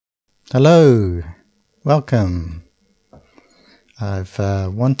Hello, welcome. I've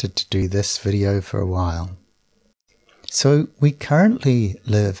wanted to do this video for a while. So we currently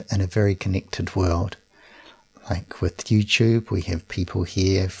live in a very connected world. Like with YouTube, we have people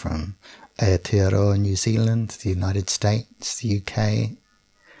here from Aotearoa, New Zealand, the United States, the UK,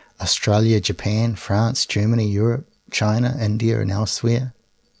 Australia, Japan, France, Germany, Europe, China, India and elsewhere.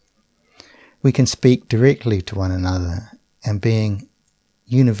 We can speak directly to one another, and being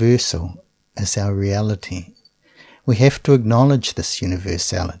universal is our reality. We have to acknowledge this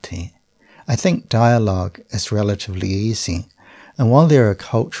universality. I think dialogue is relatively easy, and while there are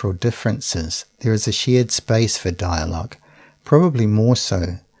cultural differences, there is a shared space for dialogue, probably more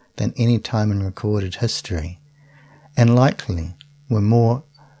so than any time in recorded history, and likely we're more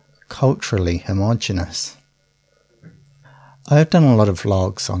culturally homogeneous. I have done a lot of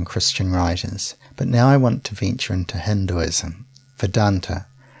vlogs on Christian writers, but now I want to venture into Hinduism, Vedanta,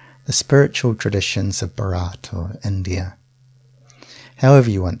 the spiritual traditions of Bharat or India. However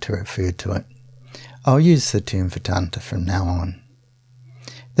you want to refer to it, I'll use the term Vedanta from now on.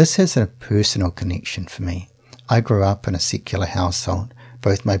 This has a personal connection for me. I grew up in a secular household.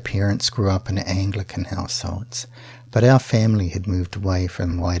 Both my parents grew up in Anglican households, but our family had moved away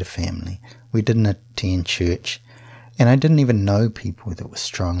from the wider family. We didn't attend church, and I didn't even know people that were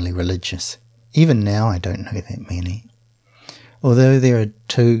strongly religious. Even now I don't know that many. Although there are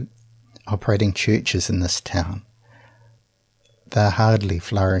 2 operating churches in this town, they are hardly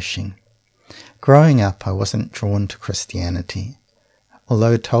flourishing. Growing up, I wasn't drawn to Christianity,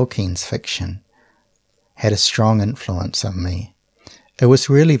 although Tolkien's fiction had a strong influence on me. It was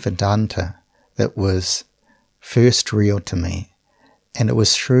really Vedanta that was first real to me, and it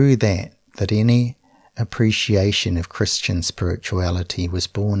was through that any appreciation of Christian spirituality was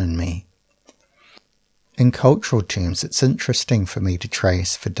born in me. In cultural terms, it's interesting for me to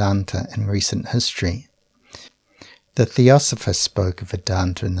trace Vedanta in recent history. The Theosophists spoke of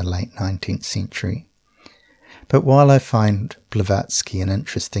Vedanta in the late 19th century. But while I find Blavatsky an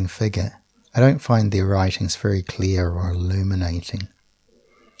interesting figure, I don't find their writings very clear or illuminating.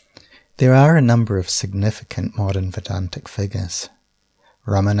 There are a number of significant modern Vedantic figures.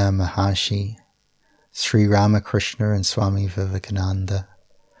 Ramana Maharshi, Sri Ramakrishna and Swami Vivekananda,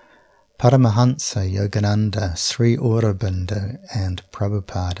 Paramahansa Yogananda, Sri Aurobindo and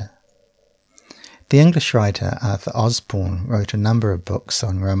Prabhupada. The English writer Arthur Osborne wrote a number of books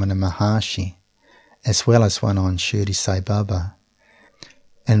on Ramana Maharshi, as well as one on Shirdi Sai Baba,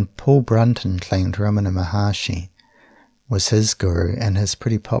 and Paul Brunton claimed Ramana Maharshi was his guru in his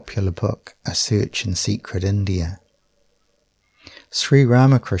pretty popular book, A Search in Secret India. Sri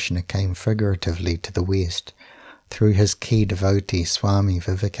Ramakrishna came figuratively to the West through his key devotee Swami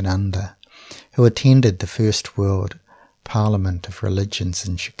Vivekananda, who attended the First World Parliament of Religions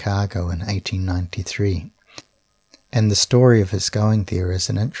in Chicago in 1893. And the story of his going there is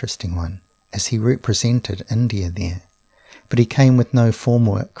an interesting one, as he represented India there. But he came with no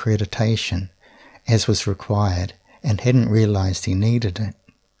formal accreditation, as was required, and hadn't realized he needed it.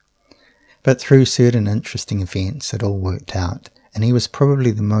 But through certain interesting events it all worked out, and he was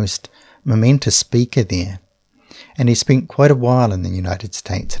probably the most momentous speaker there. And he spent quite a while in the United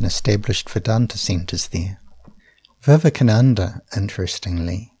States and established Vedanta centers there. Vivekananda,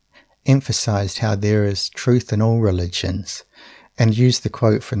 interestingly, emphasized how there is truth in all religions, and used the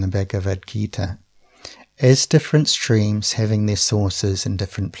quote from the Bhagavad Gita: "As different streams having their sources in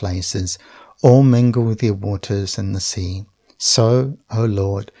different places, all mingle their waters in the sea, so, O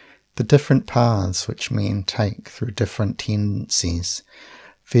Lord, the different paths which men take through different tendencies,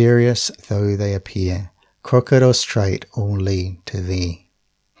 various though they appear, crooked or straight, all lead to Thee."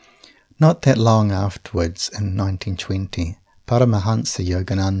 Not that long afterwards, in 1920, Paramahansa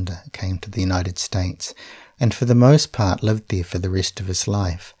Yogananda came to the United States, and for the most part lived there for the rest of his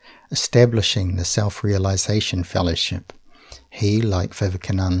life, establishing the Self-Realization Fellowship. He, like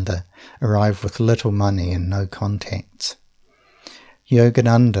Vivekananda, arrived with little money and no contacts.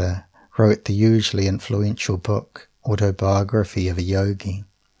 Yogananda wrote the hugely influential book, Autobiography of a Yogi.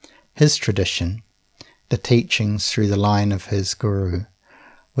 His tradition, the teachings through the line of his guru,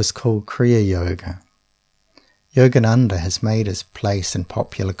 was called Kriya Yoga. Yogananda has made his place in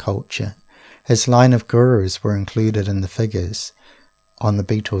popular culture. His line of gurus were included in the figures on the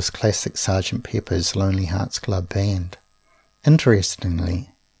Beatles' classic Sgt. Pepper's Lonely Hearts Club Band.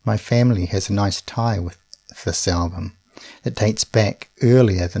 Interestingly, my family has a nice tie with this album that dates back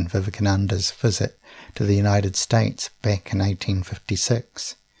earlier than Vivekananda's visit to the United States back in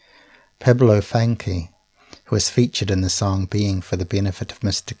 1856. Pablo Fanke, who was featured in the song Being for the Benefit of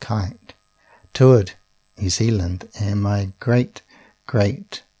Mr. Kite, toured New Zealand, and my great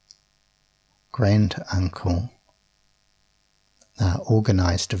grand-uncle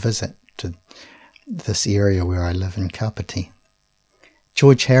organised a visit to this area where I live in Kapiti.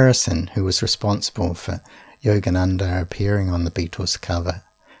 George Harrison, who was responsible for Yogananda appearing on the Beatles cover,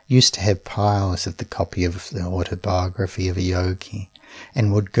 used to have piles of the copy of the autobiography of a yogi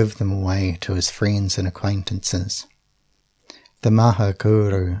and would give them away to his friends and acquaintances. The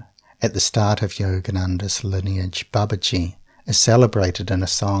Mahaguru at the start of Yogananda's lineage, Babaji, is celebrated in a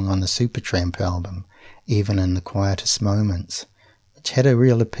song on the Supertramp album, Even in the Quietest Moments, which had a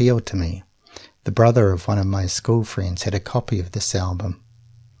real appeal to me. The brother of one of my school friends had a copy of this album.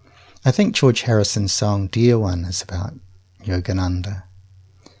 I think George Harrison's song Dear One is about Yogananda.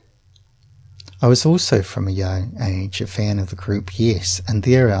 I was also from a young age a fan of the group Yes, and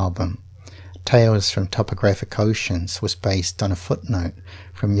their album Tales from Topographic Oceans was based on a footnote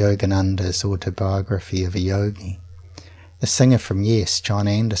from Yogananda's autobiography of a yogi. The singer from Yes, John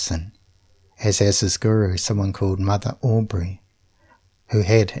Anderson, has as his guru someone called Mother Aubrey, who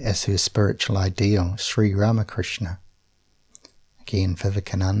had as her spiritual ideal Sri Ramakrishna, again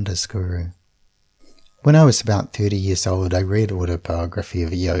Vivekananda's guru. When I was about 30 years old, I read Autobiography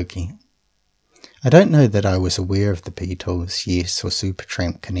of a Yogi. I don't know that I was aware of the Beatles, Yes, or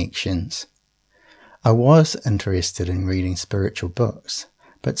Supertramp connections. I was interested in reading spiritual books,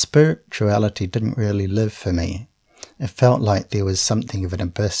 but spirituality didn't really live for me. It felt like there was something of an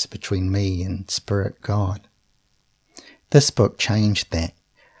abyss between me and Spirit God. This book changed that.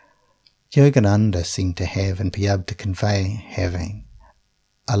 Yogananda seemed to have and be able to convey having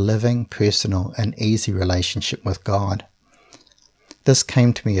a living, personal and easy relationship with God. This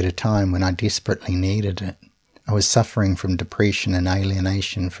came to me at a time when I desperately needed it. I was suffering from depression and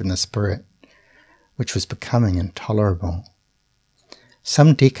alienation from the Spirit, which was becoming intolerable.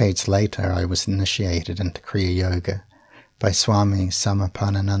 Some decades later I was initiated into Kriya Yoga by Swami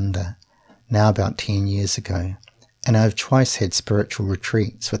Samapanananda, now about 10 years ago, and I have twice had spiritual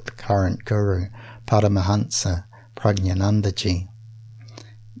retreats with the current Guru, Paramahansa Prajnanandaji.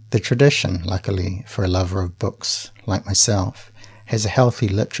 The tradition, luckily for a lover of books like myself, has a healthy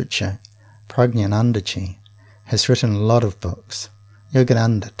literature. Prajnanandaji has written a lot of books.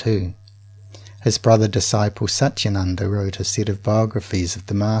 Yogananda too. His brother disciple Satyananda wrote a set of biographies of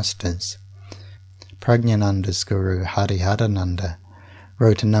the masters. Prajnananda's guru Hariharananda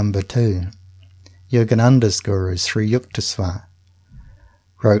wrote a number too. Yogananda's guru Sri Yukteswar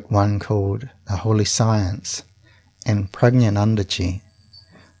wrote one called The Holy Science, and Prajnanandaji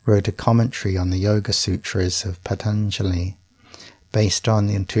wrote a commentary on the Yoga Sutras of Patanjali, based on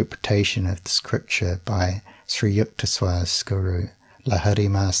the interpretation of the scripture by Sri Yukteswar's guru Lahari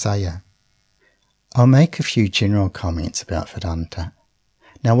Mahasaya. I'll make a few general comments about Vedanta.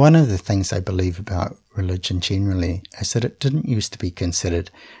 Now, one of the things I believe about religion generally is that it didn't used to be considered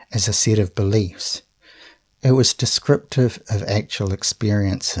as a set of beliefs. It was descriptive of actual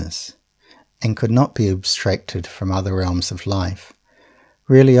experiences and could not be abstracted from other realms of life.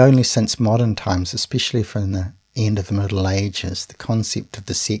 Really, only since modern times, especially from the end of the Middle Ages, the concept of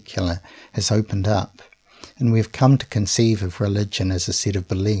the secular has opened up, and we've come to conceive of religion as a set of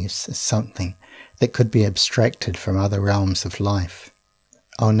beliefs, as something that could be abstracted from other realms of life.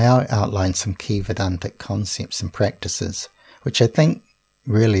 I'll now outline some key Vedantic concepts and practices, which I think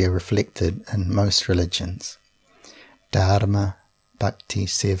really are reflected in most religions. Dharma, Bhakti,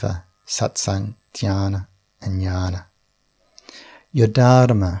 Seva, Satsang, Dhyana, and Jnana. Your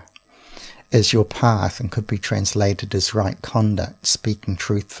Dharma is your path and could be translated as right conduct, speaking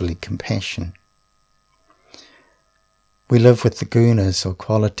truthfully, compassion. We live with the gunas or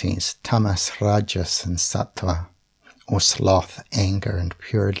qualities, tamas, rajas and sattva, or sloth, anger and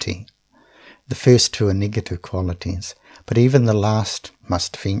purity. The first two are negative qualities, but even the last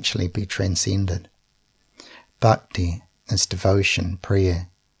must eventually be transcended. Bhakti is devotion, prayer,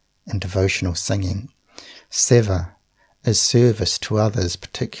 and devotional singing. Seva is service to others,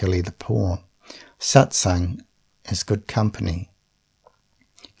 particularly the poor. Satsang is good company,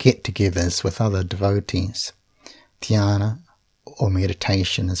 get-togethers with other devotees. Dhyana, or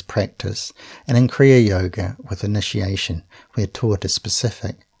meditation, is practice, and in Kriya Yoga, with initiation, we are taught a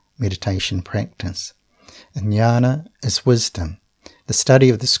specific meditation practice. And Jnana is wisdom, the study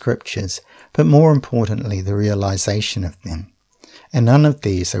of the scriptures, but more importantly, the realization of them. And none of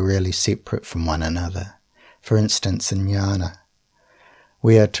these are really separate from one another. For instance, in Jnana,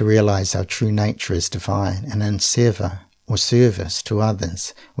 we are to realize our true nature is divine, and in Seva, or service to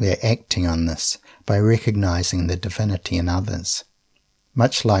others, we are acting on this by recognizing the divinity in others.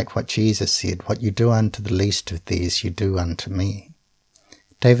 Much like what Jesus said, what you do unto the least of these, you do unto me.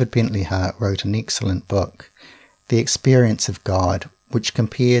 David Bentley Hart wrote an excellent book, The Experience of God which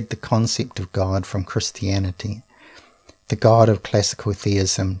compared the concept of God from Christianity, the God of classical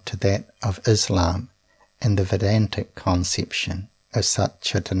theism, to that of Islam, and the Vedantic conception of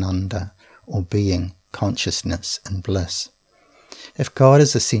Satchitananda, or being, consciousness, and bliss. If God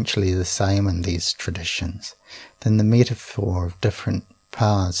is essentially the same in these traditions, then the metaphor of different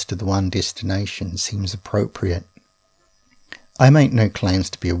paths to the one destination seems appropriate. I make no claims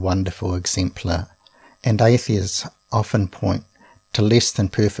to be a wonderful exemplar, and atheists often point to less than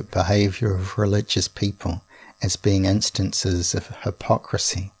perfect behaviour of religious people as being instances of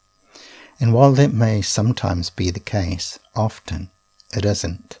hypocrisy. And while that may sometimes be the case, often it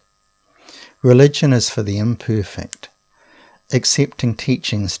isn't. Religion is for the imperfect. Accepting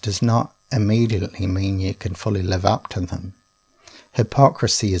teachings does not immediately mean you can fully live up to them.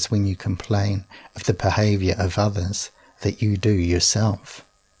 Hypocrisy is when you complain of the behaviour of others that you do yourself.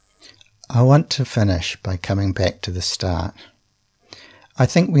 I want to finish by coming back to the start. I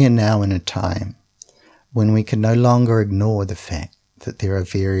think we are now in a time when we can no longer ignore the fact that there are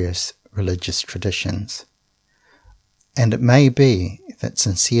various religious traditions. And it may be that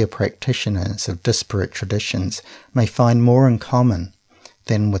sincere practitioners of disparate traditions may find more in common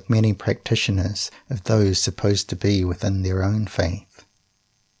than with many practitioners of those supposed to be within their own faith.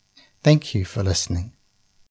 Thank you for listening.